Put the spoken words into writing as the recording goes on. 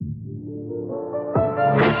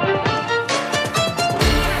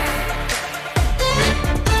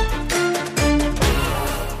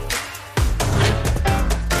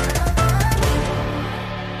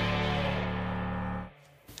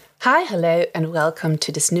hello and welcome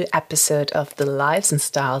to this new episode of The Lives and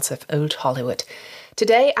Styles of Old Hollywood.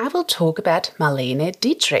 Today I will talk about Marlene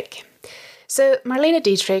Dietrich. So Marlene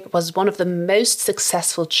Dietrich was one of the most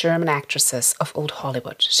successful German actresses of Old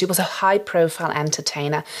Hollywood. She was a high-profile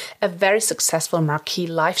entertainer, a very successful marquee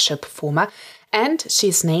live show performer, and she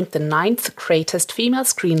is named the 9th greatest female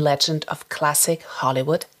screen legend of classic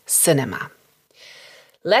Hollywood cinema.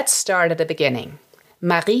 Let's start at the beginning.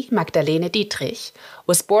 Marie Magdalene Dietrich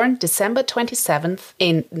was born December 27th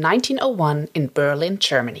in 1901 in Berlin,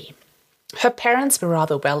 Germany. Her parents were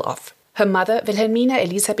rather well off. Her mother, Wilhelmina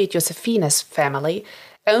Elisabeth Josephine's family,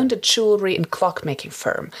 owned a jewelry and clockmaking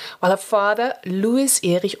firm, while her father, Louis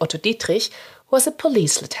Erich Otto Dietrich, was a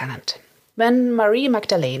police lieutenant. When Marie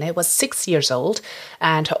Magdalene was 6 years old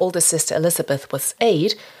and her older sister Elizabeth was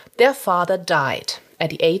 8, their father died at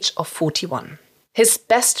the age of 41. His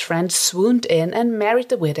best friend swooned in and married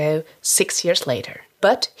the widow 6 years later.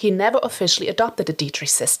 But he never officially adopted the Dietrich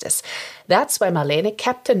sisters. That's why Marlene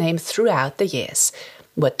kept her name throughout the years.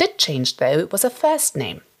 What did change, though, was her first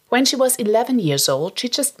name. When she was 11 years old, she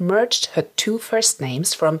just merged her two first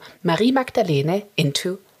names from Marie Magdalene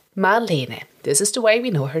into Marlene. This is the way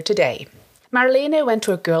we know her today. Marlene went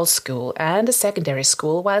to a girls' school and a secondary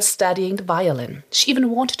school while studying the violin. She even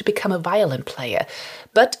wanted to become a violin player,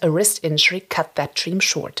 but a wrist injury cut that dream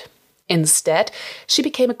short. Instead, she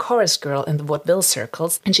became a chorus girl in the vaudeville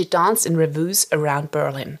circles and she danced in revues around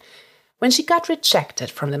Berlin. When she got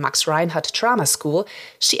rejected from the Max Reinhardt Drama School,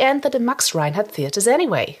 she entered the Max Reinhardt Theatres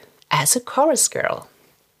anyway, as a chorus girl.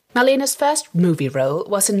 Marlene's first movie role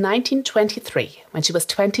was in 1923, when she was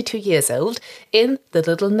 22 years old, in The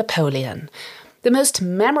Little Napoleon. The most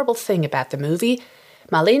memorable thing about the movie,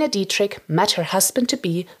 Marlene Dietrich met her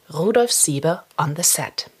husband-to-be, Rudolf Sieber, on the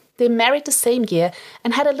set. They married the same year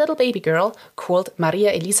and had a little baby girl called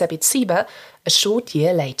Maria Elisabeth Sieber a short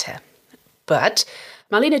year later. But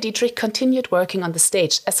Marlene Dietrich continued working on the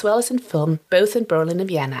stage as well as in film, both in Berlin and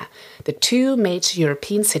Vienna, the two major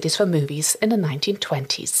European cities for movies in the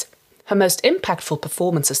 1920s. Her most impactful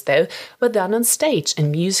performances, though, were done on stage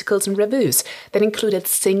in musicals and revues that included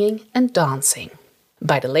singing and dancing.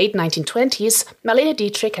 By the late 1920s, Marlene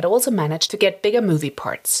Dietrich had also managed to get bigger movie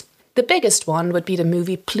parts. The biggest one would be the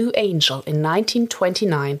movie Blue Angel in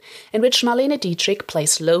 1929, in which Marlene Dietrich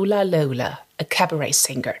plays Lola Lola, a cabaret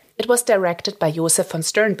singer. It was directed by Josef von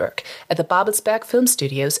Sternberg at the Babelsberg Film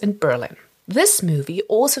Studios in Berlin. This movie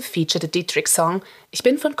also featured the Dietrich song Ich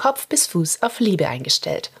bin von Kopf bis Fuß auf Liebe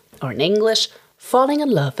eingestellt, or in English, Falling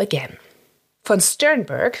in Love Again. Von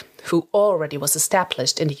Sternberg, who already was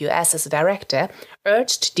established in the US as a director,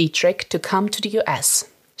 urged Dietrich to come to the US.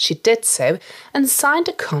 She did so and signed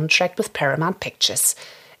a contract with Paramount Pictures.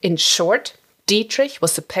 In short, Dietrich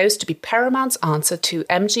was supposed to be Paramount's answer to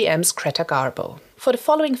MGM's Greta Garbo. For the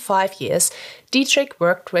following 5 years, Dietrich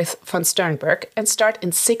worked with von Sternberg and starred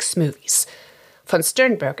in 6 movies. Von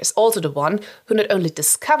Sternberg is also the one who not only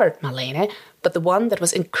discovered Marlene, but the one that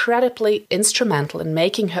was incredibly instrumental in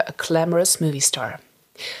making her a glamorous movie star.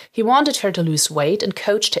 He wanted her to lose weight and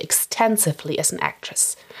coached her extensively as an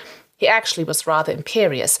actress. He actually was rather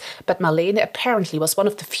imperious, but Marlene apparently was one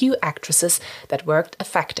of the few actresses that worked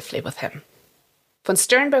effectively with him. Von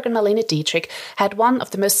Sternberg and Marlene Dietrich had one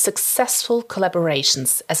of the most successful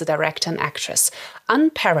collaborations as a director and actress,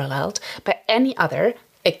 unparalleled by any other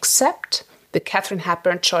except the Katharine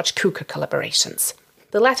Hepburn-George Cukor collaborations.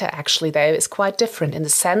 The latter actually, though, is quite different in the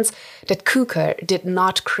sense that Cukor did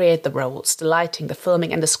not create the roles, the lighting, the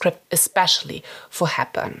filming and the script especially for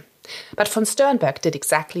Hepburn. But von Sternberg did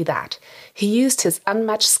exactly that. He used his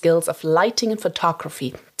unmatched skills of lighting and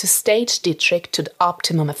photography to stage Dietrich to the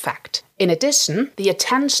optimum effect. In addition, the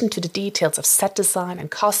attention to the details of set design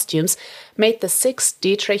and costumes made the 6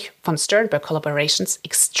 Dietrich von Sternberg collaborations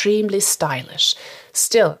extremely stylish.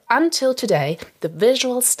 Still, until today, the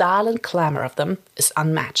visual style and glamour of them is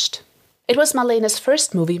unmatched. It was Marlene's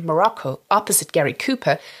first movie, Morocco, opposite Gary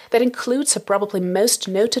Cooper, that includes her probably most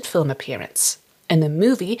noted film appearance. In the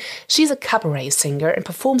movie, she's a cabaret singer and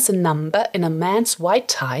performs a number in a man's white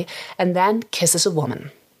tie and then kisses a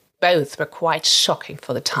woman. Both were quite shocking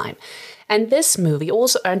for the time. And this movie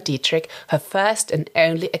also earned Dietrich her first and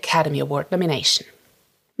only Academy Award nomination.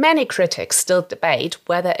 Many critics still debate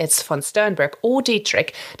whether it's von Sternberg or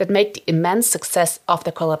Dietrich that made the immense success of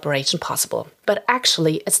the collaboration possible. But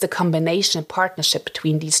actually, it's the combination and partnership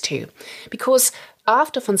between these two. Because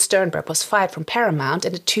after von Sternberg was fired from Paramount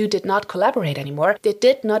and the two did not collaborate anymore, they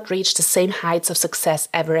did not reach the same heights of success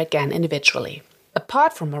ever again individually.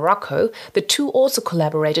 Apart from Morocco, the two also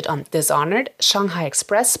collaborated on Dishonored, Shanghai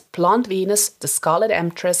Express, Blonde Venus, The Scarlet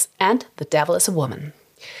Empress, and The Devil is a Woman.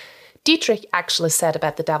 Dietrich actually said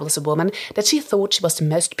about The Devil is a Woman that she thought she was the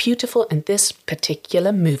most beautiful in this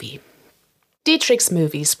particular movie. Dietrich's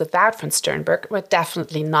movies without von Sternberg were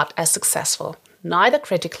definitely not as successful, neither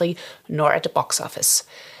critically nor at the box office.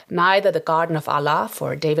 Neither The Garden of Allah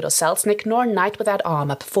for David O. Selznick nor Night Without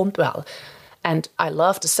Armor performed well, and I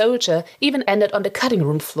Love the Soldier even ended on the cutting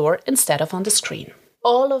room floor instead of on the screen.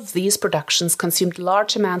 All of these productions consumed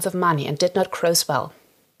large amounts of money and did not gross well.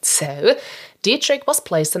 So, Dietrich was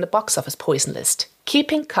placed on the box office poison list,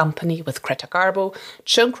 keeping company with Greta Garbo,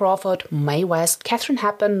 Joan Crawford, Mae West, Katharine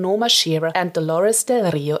Hepburn, Norma Shearer and Dolores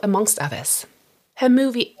Del Rio, amongst others. Her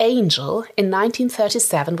movie Angel in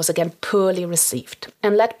 1937 was again poorly received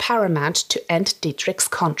and led Paramount to end Dietrich's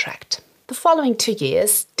contract. The following 2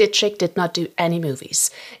 years, Dietrich did not do any movies.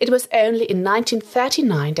 It was only in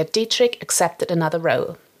 1939 that Dietrich accepted another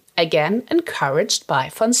role, again encouraged by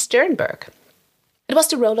von Sternberg. It was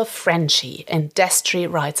the role of Frenchie in Destry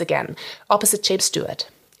Rides Again, opposite James Stewart.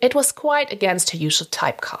 It was quite against her usual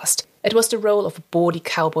typecast. It was the role of a bawdy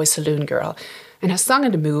cowboy saloon girl, and her song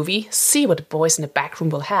in the movie, See What the Boys in the Back Room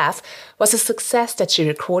Will Have, was a success that she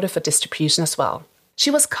recorded for distribution as well. She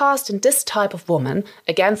was cast in this type of woman,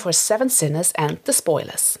 again for Seven Sinners and The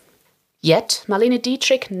Spoilers. Yet, Marlene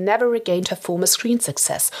Dietrich never regained her former screen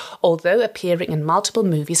success, although appearing in multiple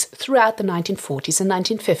movies throughout the 1940s and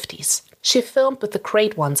 1950s. She filmed with the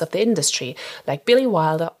great ones of the industry, like Billy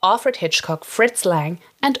Wilder, Alfred Hitchcock, Fritz Lang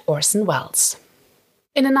and Orson Welles.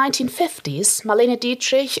 In the 1950s, Marlene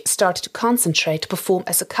Dietrich started to concentrate to perform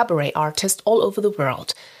as a cabaret artist all over the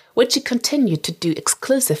world, which she continued to do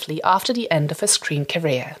exclusively after the end of her screen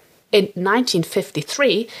career. In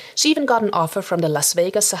 1953, she even got an offer from the Las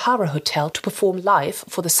Vegas Sahara Hotel to perform live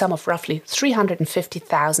for the sum of roughly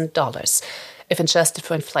 $350,000, if adjusted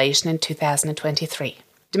for inflation in 2023.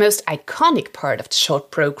 The most iconic part of the short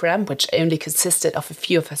program, which only consisted of a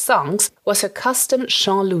few of her songs, was her custom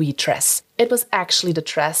Jean-Louis dress. It was actually the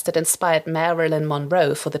dress that inspired Marilyn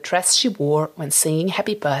Monroe for the dress she wore when singing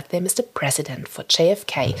Happy Birthday, Mr. President for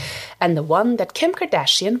JFK, and the one that Kim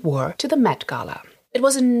Kardashian wore to the Met Gala. It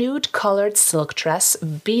was a nude-colored silk dress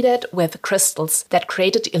beaded with crystals that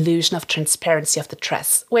created the illusion of transparency of the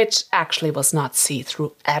dress, which actually was not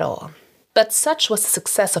see-through at all. But such was the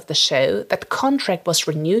success of the show that the contract was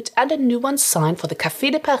renewed and a new one signed for the Café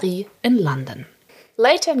de Paris in London.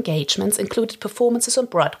 Later engagements included performances on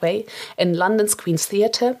Broadway, in London's Queen's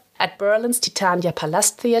Theatre, at Berlin's Titania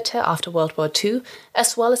Palast Theatre after World War II,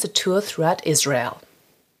 as well as a tour throughout Israel.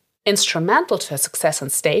 Instrumental to her success on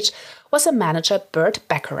stage was her manager Burt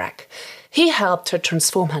Bacharach. He helped her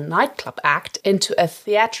transform her nightclub act into a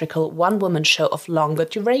theatrical one-woman show of longer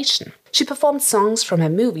duration. She performed songs from her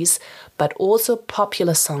movies, but also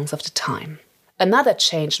popular songs of the time. Another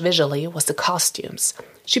change visually was the costumes.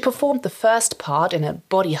 She performed the first part in a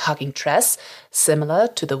body-hugging dress, similar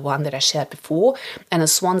to the one that I shared before, and a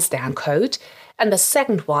swan's down coat, and the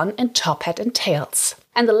second one in top hat and tails.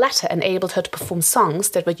 And the latter enabled her to perform songs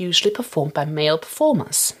that were usually performed by male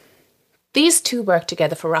performers. These two worked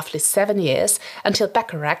together for roughly 7 years until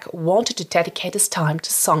Bacharach wanted to dedicate his time to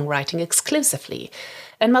songwriting exclusively.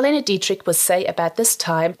 And Marlene Dietrich would say about this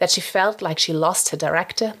time that she felt like she lost her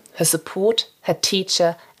director, her support, her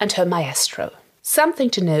teacher, and her maestro. Something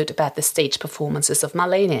to note about the stage performances of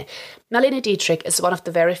Marlene. Marlene Dietrich is one of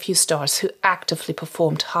the very few stars who actively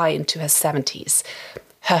performed high into her 70s.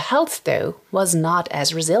 Her health, though, was not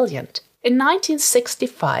as resilient. In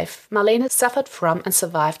 1965, Marlene suffered from and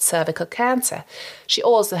survived cervical cancer. She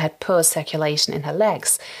also had poor circulation in her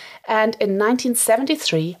legs. And in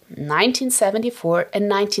 1973, 1974 and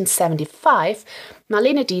 1975,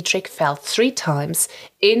 Marlene Dietrich fell 3 times,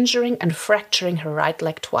 injuring and fracturing her right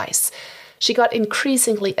leg twice. She got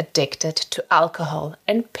increasingly addicted to alcohol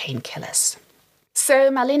and painkillers.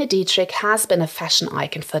 So Marlene Dietrich has been a fashion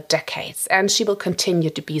icon for decades, and she will continue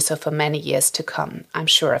to be so for many years to come, I'm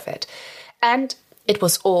sure of it. And it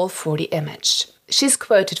was all for the image. She's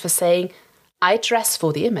quoted for saying, "I dress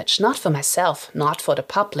for the image, not for myself, not for the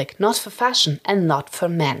public, not for fashion, and not for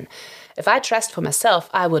men. If I dressed for myself,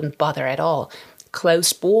 I wouldn't bother at all.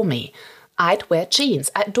 Clothes bore me. I'd wear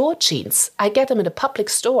jeans. I adore jeans. I get them in a public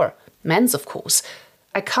store. Men's, of course.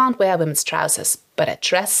 I can't wear women's trousers, but I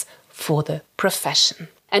dress for the profession."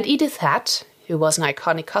 And Edith Hatt, who was an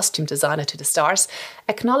iconic costume designer to the stars,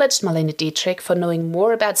 acknowledged Marlene Dietrich for knowing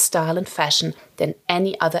more about style and fashion than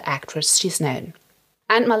any other actress she's known.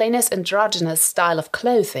 And Marlene's androgynous style of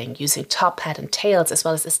clothing, using top hat and tails, as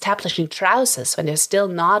well as establishing trousers when they're still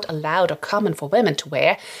not allowed or common for women to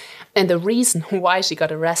wear, and the reason why she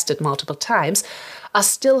got arrested multiple times, are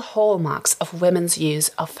still hallmarks of women's use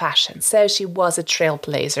of fashion. So she was a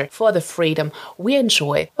trailblazer for the freedom we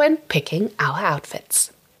enjoy when picking our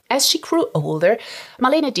outfits. As she grew older,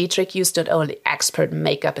 Marlene Dietrich used not only expert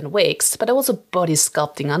makeup and wigs, but also body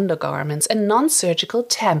sculpting undergarments and non-surgical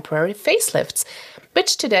temporary facelifts,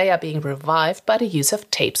 which today are being revived by the use of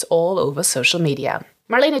tapes all over social media.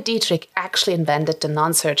 Marlene Dietrich actually invented the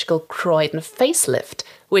non-surgical Croydon facelift,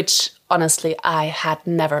 which honestly I had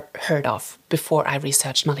never heard of before I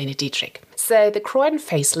researched Marlene Dietrich. So the Croydon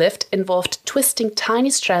facelift involved twisting tiny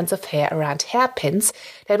strands of hair around hairpins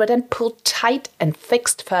that were then pulled tight and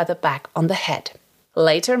fixed further back on the head.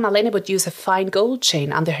 Later, Marlene would use a fine gold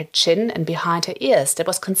chain under her chin and behind her ears that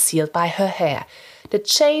was concealed by her hair. The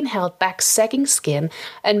chain held back sagging skin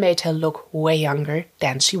and made her look way younger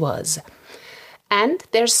than she was. And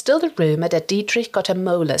there's still the rumour that Dietrich got her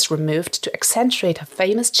molars removed to accentuate her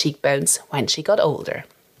famous cheekbones when she got older.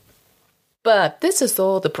 But this is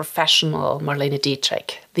all the professional Marlene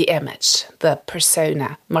Dietrich, the image, the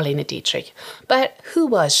persona Marlene Dietrich. But who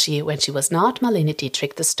was she when she was not Marlene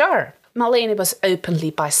Dietrich the star? Marlene was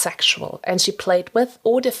openly bisexual, and she played with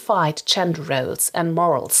or defied gender roles and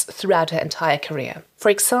morals throughout her entire career. For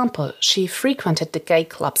example, she frequented the gay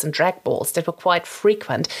clubs and drag balls that were quite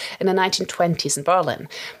frequent in the 1920s in Berlin.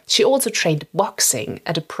 She also trained boxing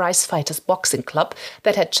at a prize-fighters boxing club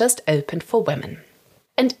that had just opened for women.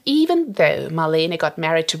 And even though Marlene got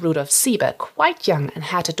married to Rudolf Sieber quite young and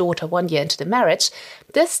had a daughter 1 year into the marriage,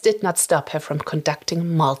 this did not stop her from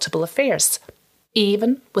conducting multiple affairs.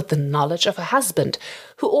 Even with the knowledge of her husband,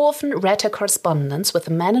 who often read her correspondence with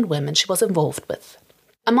the men and women she was involved with.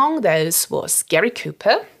 Among those was Gary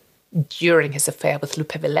Cooper, during his affair with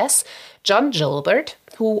Lupe Velez, John Gilbert,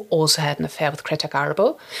 who also had an affair with Greta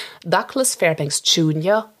Garbo, Douglas Fairbanks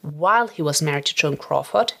Jr., while he was married to Joan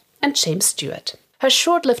Crawford, and James Stewart. Her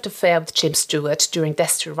short-lived affair with James Stewart during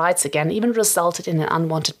Death to Rights Again even resulted in an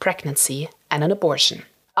unwanted pregnancy and an abortion.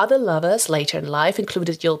 Other lovers later in life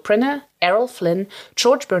included Yul Brynner, Errol Flynn,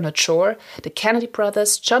 George Bernard Shaw, the Kennedy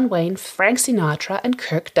brothers, John Wayne, Frank Sinatra, and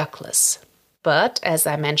Kirk Douglas. But, as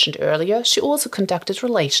I mentioned earlier, she also conducted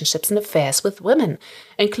relationships and affairs with women,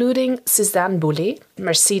 including Suzanne Boulay,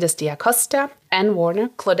 Mercedes de Acosta, Anne Warner,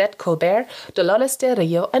 Claudette Colbert, Dolores del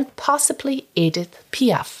Rio, and possibly Edith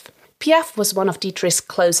Piaf. Piaf was one of Dietrich's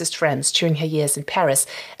closest friends during her years in Paris,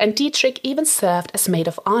 and Dietrich even served as maid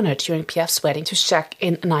of honor during Piaf's wedding to Jacques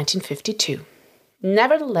in 1952.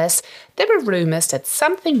 Nevertheless, there were rumors that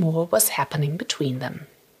something more was happening between them.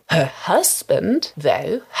 Her husband,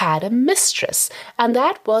 though, had a mistress, and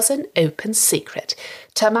that was an open secret.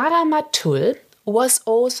 Tamara Matul was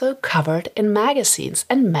also covered in magazines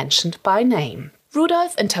and mentioned by name.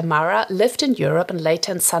 Rudolf and Tamara lived in Europe and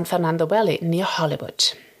later in San Fernando Valley near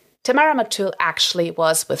Hollywood. Tamara Matul actually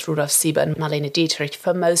was with Rudolf Sieber and Marlene Dietrich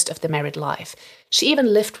for most of their married life. She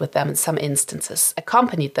even lived with them in some instances,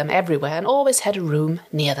 accompanied them everywhere, and always had a room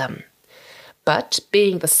near them. But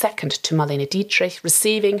being the second to Marlene Dietrich,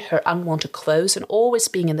 receiving her unwanted clothes and always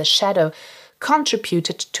being in the shadow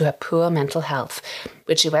contributed to her poor mental health,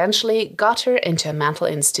 which eventually got her into a mental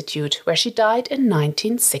institute where she died in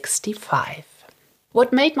 1965.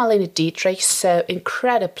 What made Marlene Dietrich so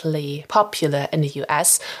incredibly popular in the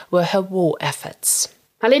US were her war efforts.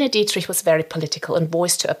 Marlene Dietrich was very political and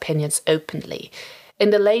voiced her opinions openly.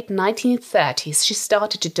 In the late 1930s, she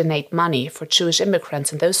started to donate money for Jewish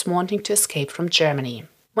immigrants and those wanting to escape from Germany.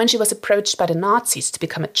 When she was approached by the Nazis to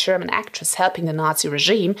become a German actress helping the Nazi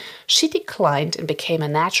regime, she declined and became a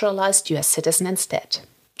naturalized US citizen instead.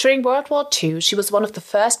 During World War II, she was one of the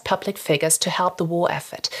first public figures to help the war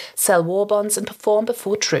effort, sell war bonds and perform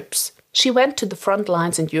before troops. She went to the front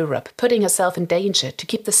lines in Europe, putting herself in danger to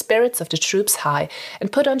keep the spirits of the troops high,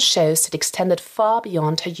 and put on shows that extended far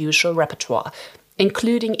beyond her usual repertoire,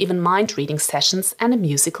 including even mind-reading sessions and a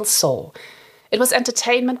musical saw. It was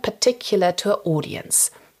entertainment particular to her audience.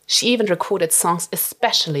 She even recorded songs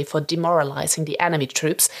especially for demoralizing the enemy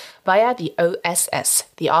troops via the OSS,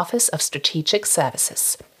 the Office of Strategic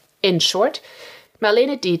Services. In short,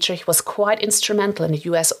 Marlene Dietrich was quite instrumental in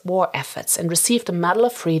the US war efforts and received the Medal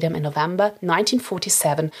of Freedom in November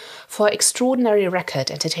 1947 for her extraordinary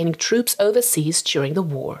record entertaining troops overseas during the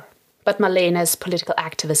war. But Marlene's political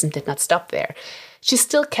activism did not stop there. She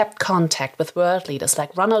still kept contact with world leaders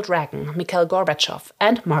like Ronald Reagan, Mikhail Gorbachev,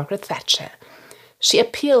 and Margaret Thatcher. She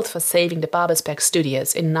appealed for saving the Babelsberg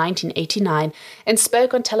Studios in 1989 and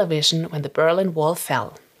spoke on television when the Berlin Wall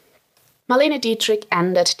fell. Marlene Dietrich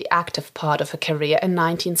ended the active part of her career in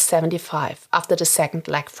 1975 after the second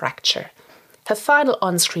leg fracture. Her final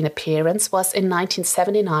on-screen appearance was in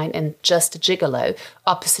 1979 in Just a Gigolo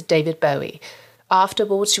opposite David Bowie.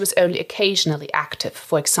 Afterwards, she was only occasionally active,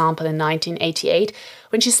 for example in 1988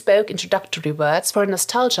 when she spoke introductory words for a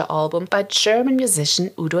nostalgia album by German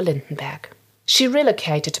musician Udo Lindenberg. She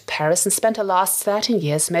relocated to Paris and spent her last 13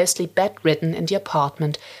 years mostly bedridden in the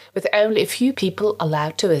apartment, with only a few people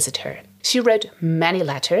allowed to visit her. She wrote many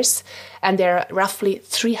letters, and there are roughly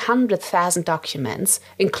 300,000 documents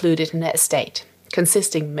included in her estate,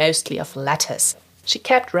 consisting mostly of letters. She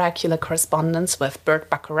kept regular correspondence with Burt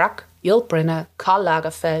Bacharach, Yul Brynner, Karl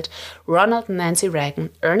Lagerfeld, Ronald and Nancy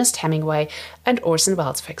Reagan, Ernest Hemingway, and Orson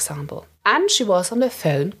Welles, for example. And she was on the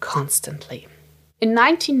phone constantly. In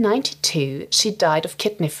 1992, she died of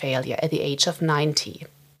kidney failure at the age of 90.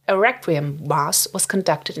 A requiem mass was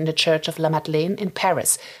conducted in the Church of La Madeleine in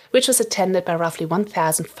Paris, which was attended by roughly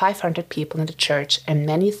 1,500 people in the church and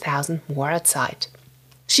many thousand more outside.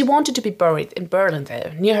 She wanted to be buried in Berlin,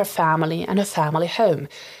 though, near her family and her family home.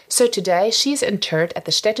 So today she is interred at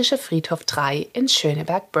the Städtischer Friedhof 3 in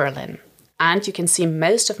Schöneberg, Berlin. And you can see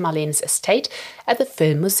most of Marlene's estate at the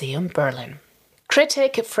Film Museum Berlin.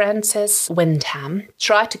 Critic Frances Wyndham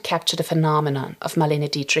tried to capture the phenomenon of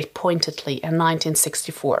Marlene Dietrich pointedly in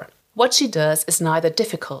 1964. What she does is neither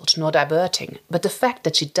difficult nor diverting, but the fact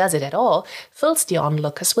that she does it at all fills the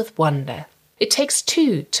onlookers with wonder. It takes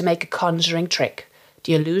two to make a conjuring trick: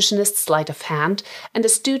 the illusionist's sleight of hand and the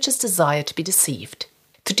stooge's desire to be deceived.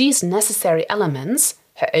 To these necessary elements,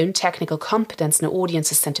 her own technical competence and the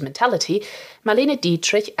audience's sentimentality, Marlene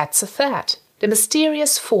Dietrich adds a third: the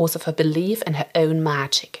mysterious force of her belief in her own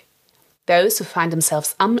magic. Those who find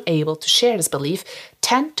themselves unable to share this belief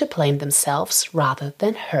tend to blame themselves rather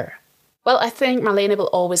than her. Well, I think Marlene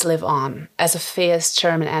will always live on as a fierce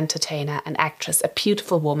German entertainer and actress, a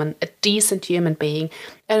beautiful woman, a decent human being,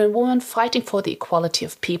 and a woman fighting for the equality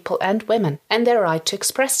of people and women and their right to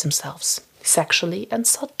express themselves, sexually and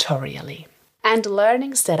sartorially. And the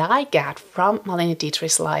learnings that I get from Marlene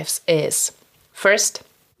Dietrich's life is, first,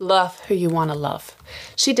 love who you want to love.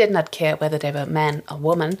 She did not care whether they were man or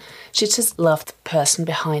woman. She just loved the person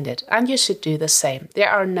behind it. And you should do the same. There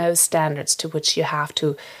are no standards to which you have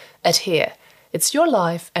to adhere. It's your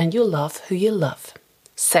life and you love who you love.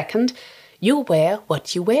 Second, you wear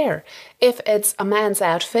what you wear. If it's a man's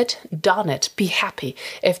outfit, don it. Be happy.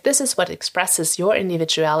 If this is what expresses your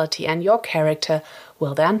individuality and your character,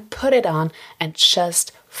 well then put it on and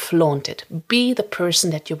just flaunt it. Be the person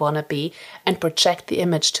that you want to be and project the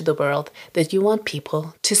image to the world that you want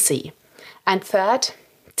people to see. And third,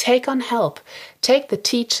 take on help. Take the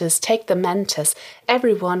teachers, take the mentors,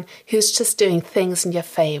 everyone who's just doing things in your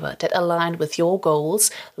favor that align with your goals,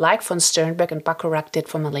 like von Sternberg and Bacharach did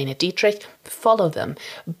for Marlene Dietrich. Follow them,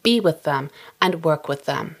 be with them, and work with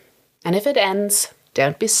them. And if it ends,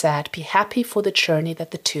 don't be sad, be happy for the journey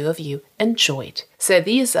that the two of you enjoyed. So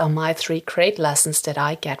these are my 3 great lessons that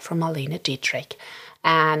I get from Marlene Dietrich.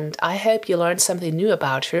 And I hope you learned something new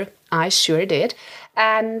about her. I sure did.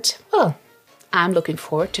 And, well, I'm looking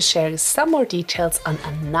forward to sharing some more details on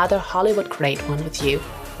another Hollywood great one with you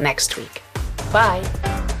next week. Bye!